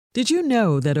Did you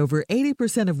know that over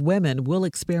 80% of women will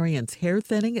experience hair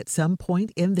thinning at some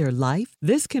point in their life?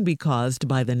 This can be caused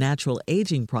by the natural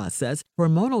aging process,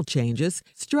 hormonal changes,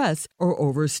 stress, or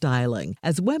overstyling.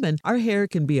 As women, our hair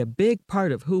can be a big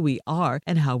part of who we are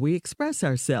and how we express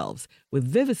ourselves. With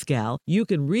Viviscal, you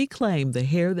can reclaim the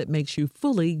hair that makes you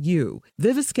fully you.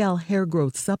 Viviscal hair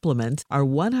growth supplements are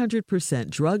 100%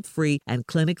 drug-free and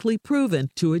clinically proven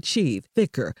to achieve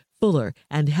thicker, fuller,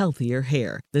 and healthier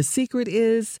hair. The secret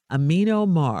is Amino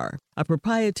Mar, a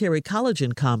proprietary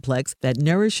collagen complex that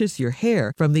nourishes your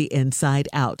hair from the inside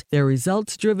out. Their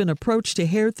results-driven approach to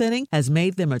hair thinning has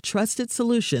made them a trusted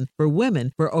solution for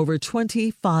women for over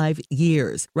 25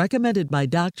 years. Recommended by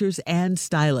doctors and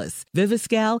stylists,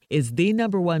 Viviscal is the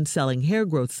 #1 selling hair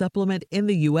growth supplement in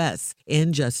the U.S.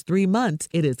 In just 3 months,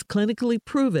 it is clinically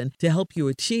proven to help you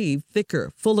achieve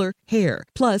thicker, fuller hair.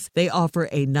 Plus, they offer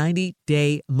a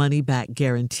 90-day money-back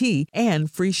guarantee and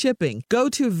free shipping. Go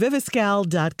to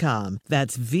Viviscal.com.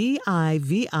 That's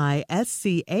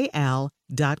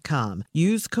Viviscal.com.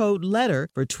 Use code LETTER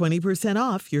for 20%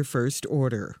 off your first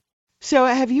order. So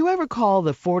have you ever called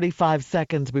the 45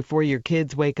 seconds before your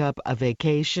kids wake up a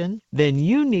vacation? Then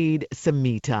you need some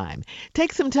me time.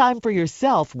 Take some time for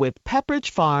yourself with Pepperidge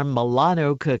Farm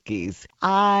Milano cookies.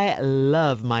 I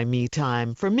love my me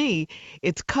time. For me,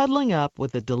 it's cuddling up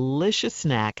with a delicious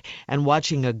snack and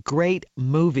watching a great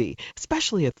movie,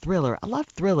 especially a thriller. I love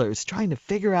thrillers, trying to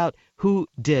figure out who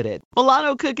did it.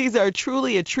 Milano cookies are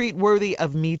truly a treat worthy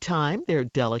of me time. They're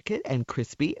delicate and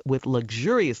crispy with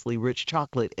luxuriously rich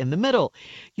chocolate in the middle.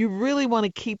 You really want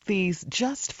to keep these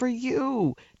just for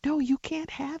you. No, you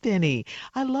can't have any.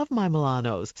 I love my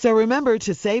Milanos. So remember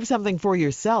to save something for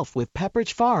yourself with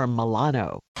Pepperidge Farm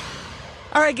Milano.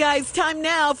 All right, guys, time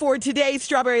now for today's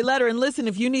Strawberry Letter. And listen,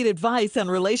 if you need advice on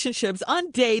relationships, on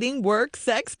dating, work,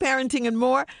 sex, parenting, and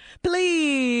more,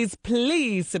 please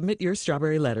submit your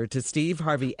Strawberry Letter to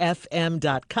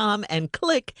steveharveyfm.com and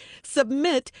click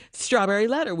Submit Strawberry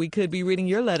Letter. We could be reading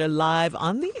your letter live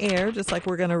on the air, just like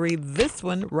we're going to read this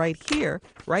one right here,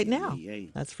 right now.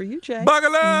 That's for you, Jay.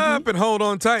 Buckle up and hold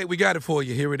on tight. We got it for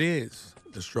you. Here it is,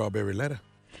 the Strawberry Letter.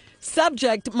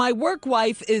 Subject, my work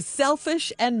wife is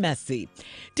selfish and messy.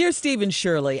 Dear Steve and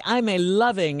Shirley, I'm a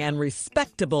loving and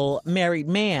respectable married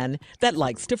man that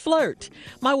likes to flirt.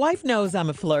 My wife knows I'm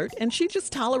a flirt, and she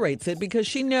just tolerates it because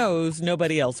she knows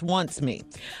nobody else wants me.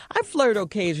 I flirt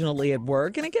occasionally at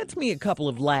work, and it gets me a couple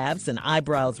of laughs and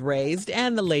eyebrows raised,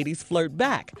 and the ladies flirt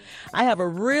back. I have a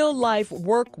real-life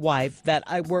work wife that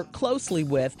I work closely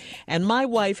with, and my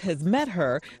wife has met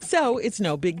her, so it's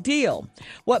no big deal.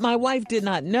 What my wife did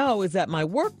not know is that my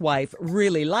work wife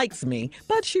really likes me,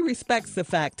 but she respects the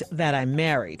fact that I'm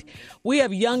married. We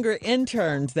have younger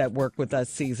interns that work with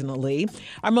us seasonally.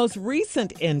 Our most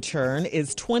recent intern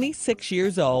is 26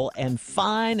 years old and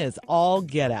fine as all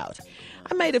get out.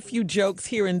 I made a few jokes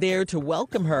here and there to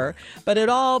welcome her, but it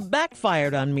all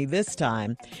backfired on me this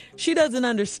time. She doesn't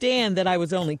understand that I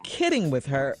was only kidding with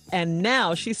her, and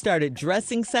now she started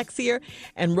dressing sexier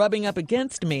and rubbing up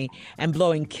against me and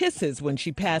blowing kisses when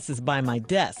she passes by my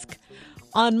desk.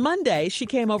 On Monday, she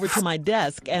came over to my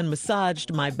desk and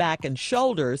massaged my back and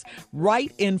shoulders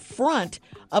right in front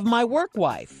of my work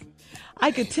wife.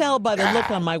 I could tell by the look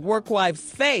on my work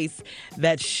wife's face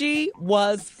that she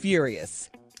was furious.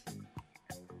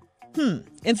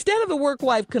 Instead of the work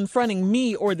wife confronting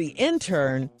me or the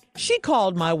intern, she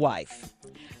called my wife.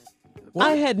 What?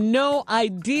 I had no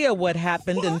idea what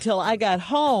happened until I got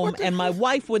home and my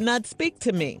wife would not speak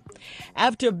to me.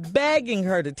 After begging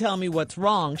her to tell me what's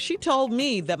wrong, she told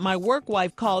me that my work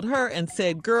wife called her and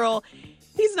said, "Girl,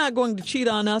 he's not going to cheat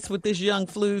on us with this young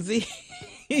floozy.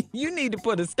 You need to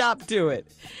put a stop to it."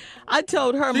 I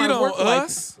told her my work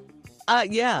wife...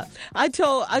 Yeah. I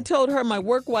told her my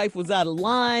work wife was out of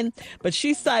line, but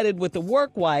she sided with the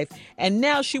work wife, and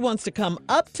now she wants to come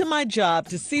up to my job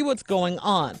to see what's going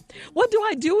on. What do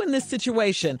I do in this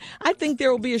situation? I think there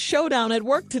will be a showdown at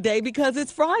work today because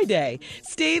it's Friday.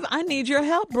 Steve, I need your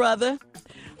help, brother.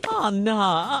 Oh,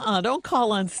 no, don't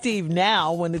call on Steve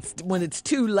now when it's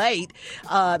too late,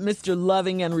 Mr.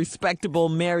 Loving and respectable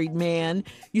married man.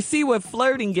 You see what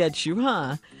flirting gets you,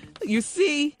 huh? You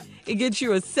see, it gets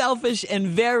you a selfish and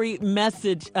very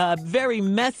messy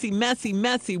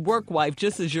work wife,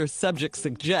 just as your subject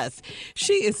suggests.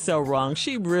 She is so wrong.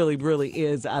 She really, really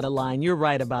is out of line. You're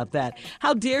right about that.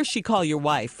 How dare she call your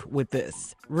wife with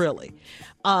this? Really.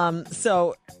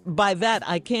 So by that,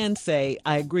 I can say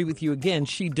I agree with you again.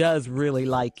 She does really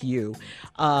like you.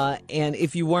 And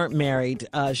if you weren't married,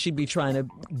 she'd be trying to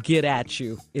get at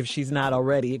you if she's not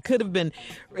already. It could have been,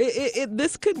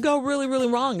 this could go really, really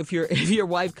wrong if your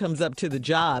wife comes up to the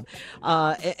job.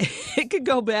 It could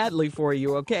go badly for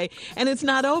you, okay? And it's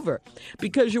not over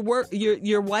because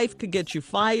your wife could get you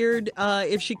fired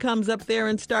if she comes up there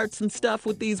and starts some stuff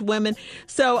with these women.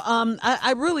 So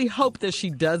I really hope that she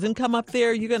doesn't come up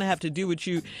there. You're going to have to do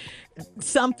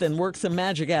work some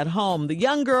magic at home. The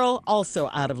young girl, also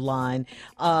out of line.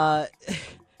 Young.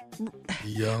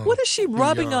 What is she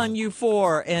rubbing on you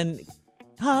for? And,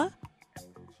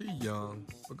 She young.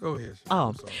 But go ahead.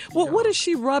 Oh, well, what is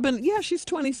she rubbing? Yeah, she's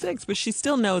 26, but she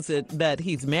still knows that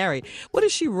he's married. What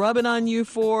is she rubbing on you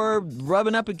for?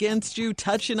 Rubbing up against you,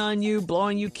 touching on you,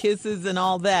 blowing you kisses and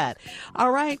all that.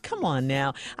 All right, come on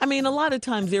now. I mean, a lot of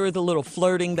times there is a little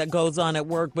flirting that goes on at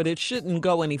work, but it shouldn't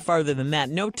go any further than that.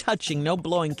 No touching, no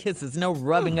blowing kisses, no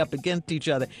rubbing up against each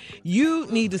other. You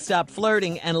need to stop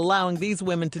flirting and allowing these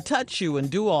women to touch you and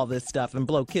do all this stuff and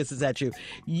blow kisses at you.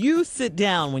 You sit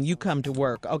down when you come to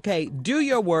work, okay? Do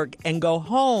your work and go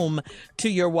home to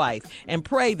your wife and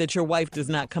pray that your wife does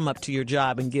not come up to your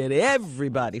job and get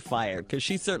everybody fired, because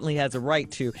she certainly has a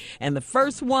right to. And the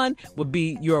first one would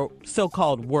be your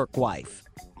so-called work wife.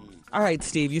 All right,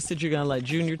 Steve, you said you're going to let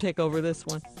Junior take over this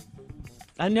one.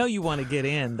 I know you want to get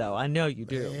in, though. I know you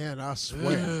do. Man, I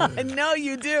swear. I know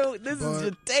you do. This is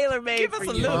just tailor-made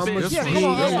for you. Yeah, come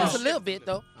on, just a little bit,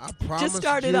 though. I promised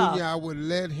start it Junior off. I would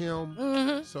let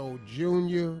him. So,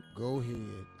 Junior, go ahead.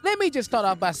 Let me just start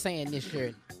off by saying this,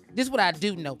 Shirley. This is what I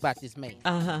do know about this man.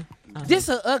 Uh-huh. This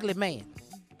an ugly man.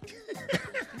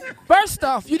 First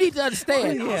off, you need to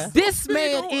understand, this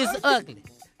man is ugly.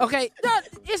 Okay? No,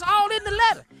 it's all in the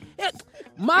letter.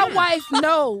 My wife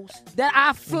knows that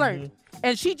I flirt,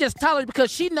 and she just tolerates because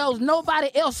she knows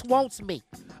nobody else wants me.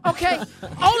 Okay?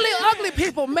 Only ugly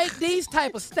people make these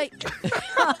type of statements.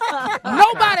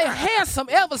 Nobody handsome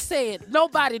ever said,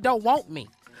 nobody don't want me.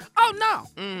 Oh,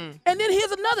 no. And then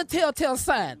here's another telltale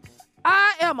sign.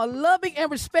 I am a loving and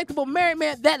respectable married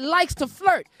man that likes to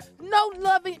flirt. No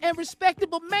loving and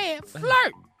respectable man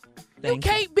flirt. You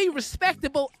can't be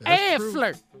respectable and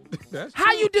flirt.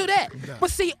 How you do that?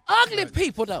 But see, ugly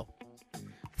people, though.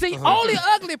 See, only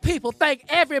ugly people think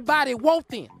everybody want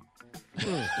them.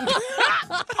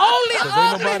 Only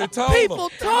ugly people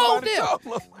told them.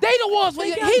 They the ones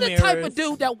when he the type of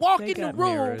dude that walk in the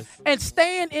room and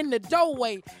stand in the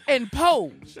doorway and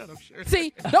pose. Shut up, Shirley.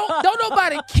 See, don't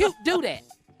nobody cute do that.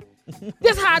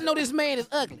 This how I know this man is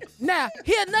ugly. Now,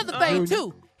 here another thing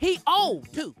too. He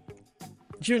old too.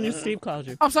 Junior, Steve called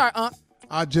you. I'm sorry, Aunt.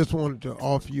 I just wanted to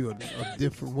offer you a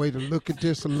different way to look at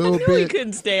this a little I knew he bit.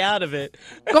 couldn't stay out of it.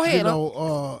 Go ahead. You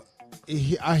know,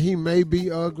 he may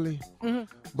be ugly,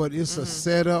 but it's a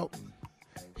setup.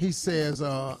 He says,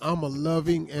 I'm a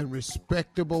loving and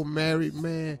respectable married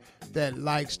man that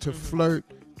likes to flirt.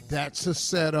 That's a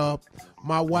setup.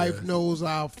 My wife knows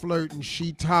I'll flirt, and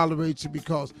she tolerates it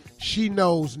because she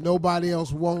knows nobody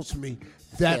else wants me.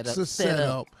 That's a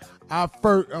setup. I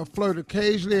flirt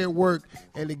occasionally at work,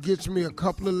 and it gets me a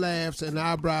couple of laughs and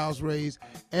eyebrows raised.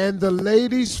 And the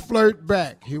ladies flirt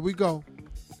back. Here we go.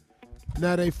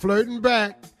 Now they flirting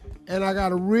back, and I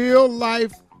got a real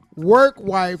life work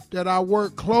wife that I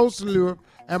work closely with,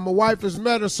 and my wife has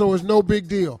met her, so it's no big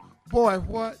deal. Boy,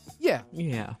 what? Yeah.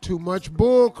 Too much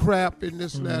bull crap in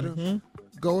this letter.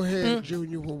 Go ahead,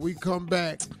 Junior. When we come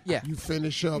back, you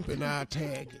finish up and I'll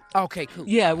tag it. Okay, cool.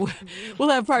 Yeah, we'll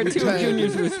have part 2 of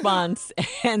Junior's response.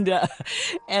 And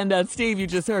Steve, you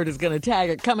just heard, is going to tag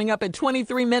it. Coming up at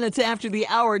 23 minutes after the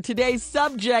hour. Today's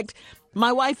subject,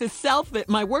 my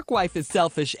work wife is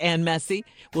selfish and messy.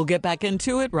 We'll get back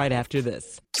into it right after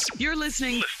this. You're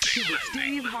listening to the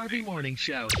Steve Harvey Morning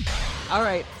Show. All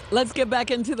right, let's get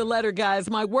back into the letter, guys.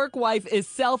 My work wife is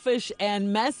selfish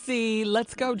and messy.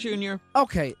 Let's go, Junior.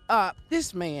 Okay,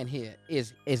 this man here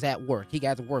is at work. He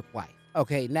got a work wife.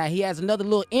 Okay, now he has another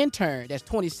little intern that's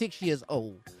 26 years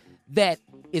old that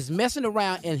is messing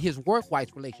around in his work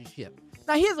wife's relationship.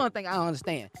 Now, here's one thing I don't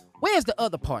understand. Where's the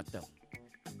other part, though?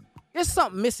 There's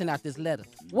something missing out this letter.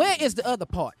 Where is the other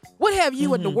part? What have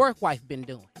you and the work wife been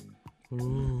doing?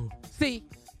 Ooh. See,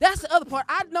 that's the other part.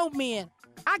 I know men.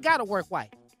 I got a work wife.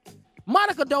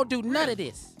 Monica don't do none of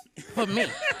this for me.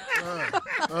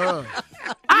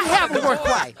 I have a work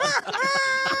wife.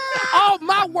 All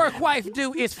my work wife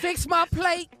do is fix my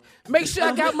plate, make sure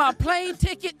I got my plane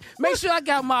ticket, make sure I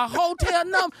got my hotel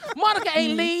number. Monica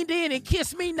ain't leaned in and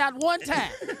kissed me not one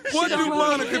time. What do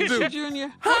Monica do?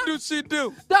 Junior? What do she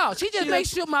do? No, she just makes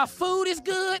sure my food is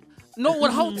good. know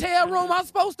what hotel room I'm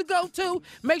supposed to go to,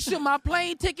 make sure my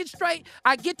plane ticket straight.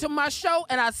 I get to my show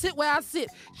and I sit where I sit.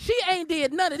 She ain't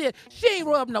did none of this. She ain't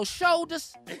rubbed no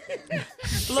shoulders.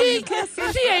 she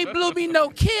ain't blew me no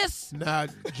kiss. Now,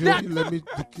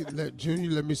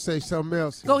 Junior, let me say something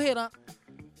else. Go ahead,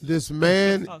 This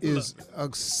man is a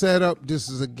setup. This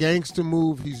is a gangster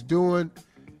move he's doing.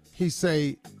 He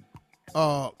say,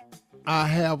 I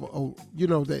have,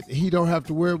 that he don't have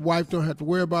to worry, wife don't have to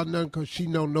worry about nothing because she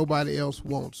know nobody else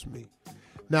wants me.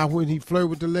 Now, when he flirt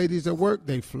with the ladies at work,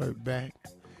 they flirt back.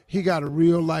 He got a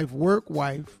real life work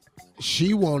wife.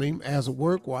 She want him as a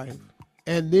work wife.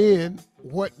 And then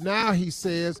now he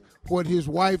says what his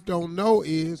wife don't know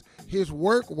is his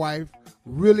work wife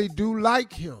really do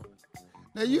like him.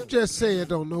 Now, you just said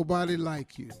don't nobody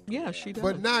like you. Yeah, she does.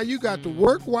 But now you got the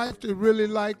work wife that really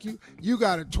like you. You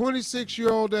got a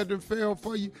 26-year-old that done fell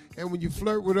for you. And when you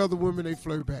flirt with other women, they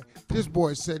flirt back. This boy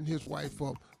is setting his wife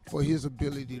up for his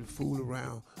ability to fool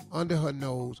around under her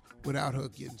nose without her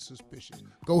getting suspicious.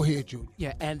 Go ahead, Junior.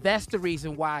 Yeah, and that's the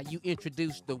reason why you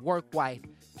introduced the work wife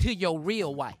to your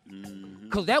real wife.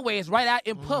 Because that way it's right out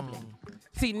in public.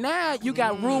 See, now you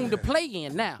got room to play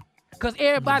in now. Because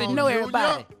everybody know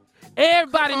everybody.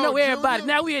 Everybody know everybody.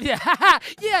 Now we in here.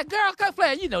 Yeah, girl, come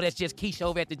play. You know that's just Keisha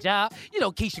over at the job. You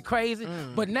know Keisha crazy.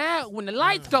 But now when the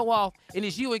lights go off and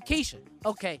it's you and Keisha,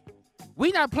 okay,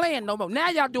 we not playing no more. Now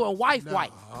y'all doing wife.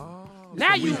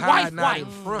 Now you wife.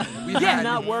 Yeah,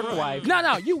 not work wife.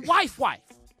 No, you wife.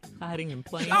 Hiding in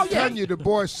plain. Oh, yeah. Telling you the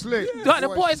boy's slick.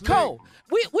 The boy's cold.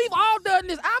 We've all done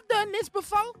this. I've done this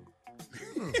before.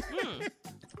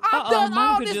 I've done all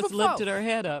Monica this just before. lifted her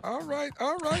head up. All right,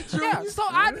 Junior. Yeah, so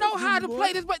I know how to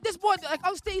play this. But this boy, like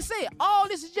Steve said, all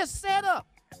this is just set up.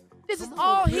 This is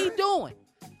all he doing.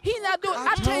 He not doing.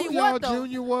 I tell you what, though.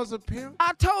 Junior was a pimp.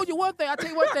 I told you one thing.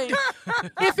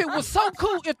 If it was so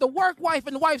cool, if the work wife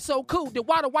and the wife so cool, then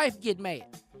why the wife get mad?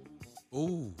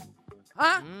 Ooh.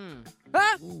 Huh?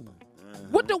 Huh?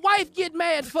 What the wife get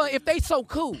mad for if they so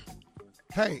cool?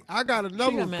 Hey, I got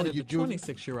another She got one mad for at you, the Junior.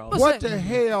 26-year-old. What the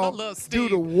hell love do Steve.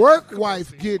 the work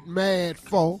wife get mad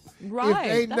for Right,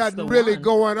 if ain't that's nothing the really one.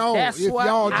 going on? That's If what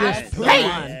y'all I just say.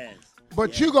 playing.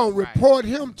 But you going to report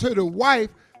him to the wife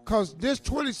because this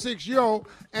 26-year-old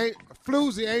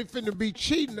floozy ain't finna be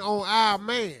cheating on our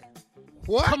man.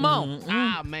 What? Come on.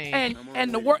 Ah, man.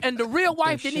 And the real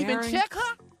wife They're didn't even sharing. check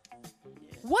her?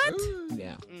 What?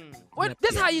 Yeah.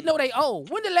 This how you know they old.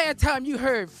 When the last time you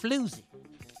heard floozy?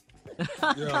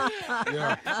 Yeah.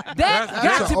 That That's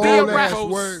got an to be a old-ass rap.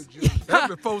 word, Junior. That's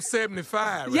before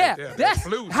 75 right Yeah, there. that's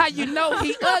Floozy. how you know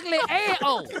he ugly and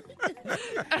old.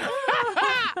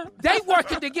 They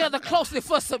working together closely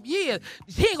for some years.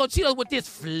 He ain't gonna cheat us with this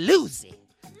floozy.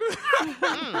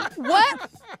 What?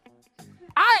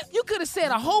 You could have said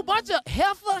a whole bunch of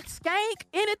heifer, skank,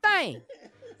 anything.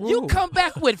 You Ooh. come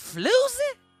back with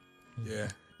floozy? Yeah.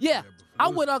 Yeah.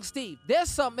 I'm with Uncle Steve. There's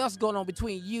something else going on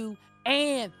between you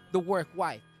and the work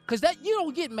wife. Cause that you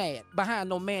don't get mad behind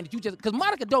no man that you just cause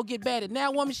Monica don't get mad at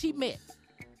that woman she met.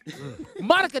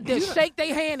 Monica just shake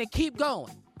their hand and keep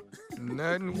going.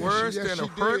 Nothing worse yes, than she a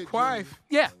did, hurt Junior. wife.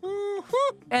 Yeah.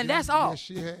 And that's all. Yes,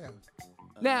 she have.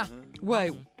 Now,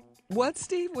 Wait, what,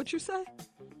 Steve? What you say?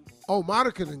 Oh,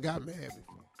 Monica done got mad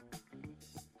before.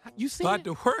 you see But it?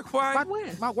 the work wife.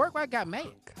 My work wife got mad.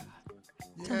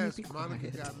 Yes,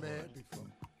 Monica got mad before.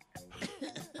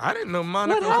 I didn't know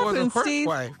Monica What was a happened, work Steve?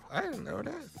 wife. I didn't know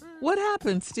that. What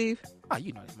happened, Steve? Oh,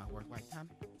 you know that's my work wife, Tommy.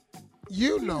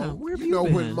 You Yeah, know, where have you you know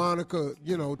when been? Monica,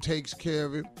 takes care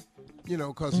of him,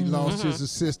 because he lost his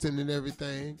assistant and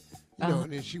everything,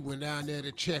 and then she went down there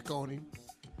to check on him.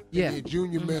 Yeah. And then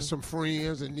Junior met some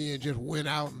friends and then just went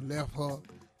out and left her,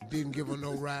 didn't give her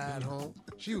no ride home.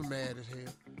 She was mad as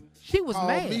hell. She was Called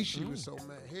mad. me, she was so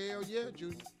mad. Hell yeah,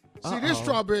 Junior. See, this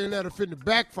strawberry letter finna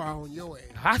backfire on your ass.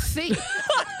 I see.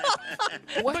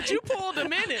 But you pulled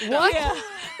him in it. What? Yeah,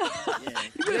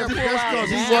 but that's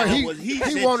because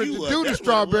he wanted to do the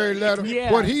strawberry letter.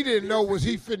 Yeah. What he didn't know was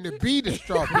he finna be the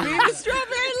strawberry The letter. strawberry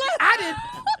letter. I didn't.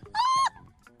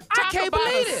 I can't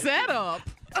believe it. Setup.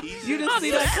 You didn't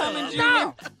see that coming, Junior?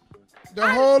 No. The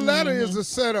whole letter is a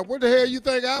setup. What the hell you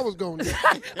think I was gonna do?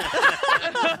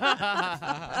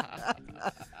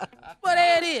 But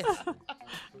there it is.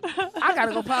 I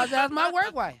gotta go apologize to my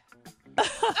work wife.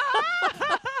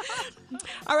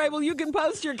 All right, well, you can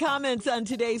post your comments on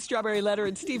today's Strawberry Letter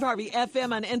at Steve Harvey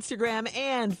FM on Instagram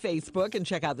and Facebook, and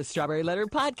check out the Strawberry Letter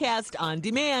podcast on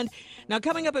demand. Now,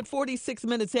 coming up at 46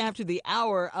 minutes after the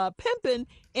hour, Pimpin'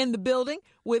 in the building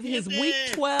with his Week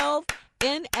 12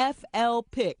 NFL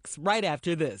picks right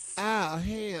after this. Oh,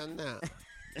 hell no.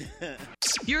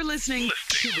 You're listening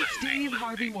to the Steve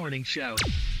Harvey Morning Show.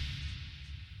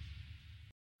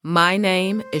 My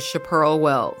name is Chaparral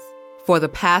Wells. For the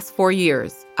past 4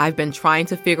 years, I've been trying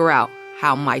to figure out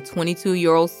how my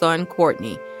 22-year-old son,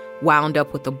 Courtney, wound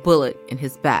up with a bullet in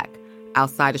his back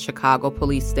outside a Chicago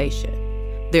police station.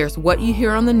 There's what you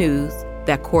hear on the news,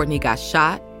 that Courtney got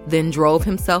shot, then drove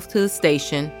himself to the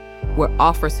station, where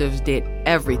officers did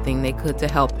everything they could to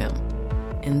help him.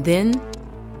 And then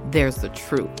there's the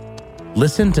truth.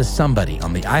 Listen to Somebody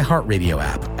on the iHeartRadio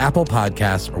app, Apple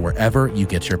Podcasts, or wherever you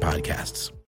get your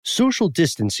podcasts. Social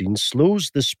distancing slows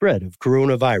the spread of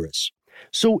coronavirus.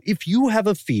 So if you have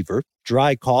a fever,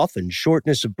 dry cough, and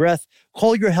shortness of breath,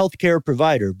 call your healthcare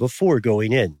provider before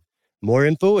going in. More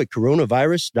info at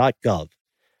coronavirus.gov.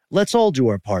 Let's all do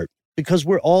our part, because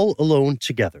we're all alone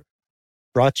together.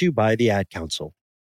 Brought to you by the Ad Council.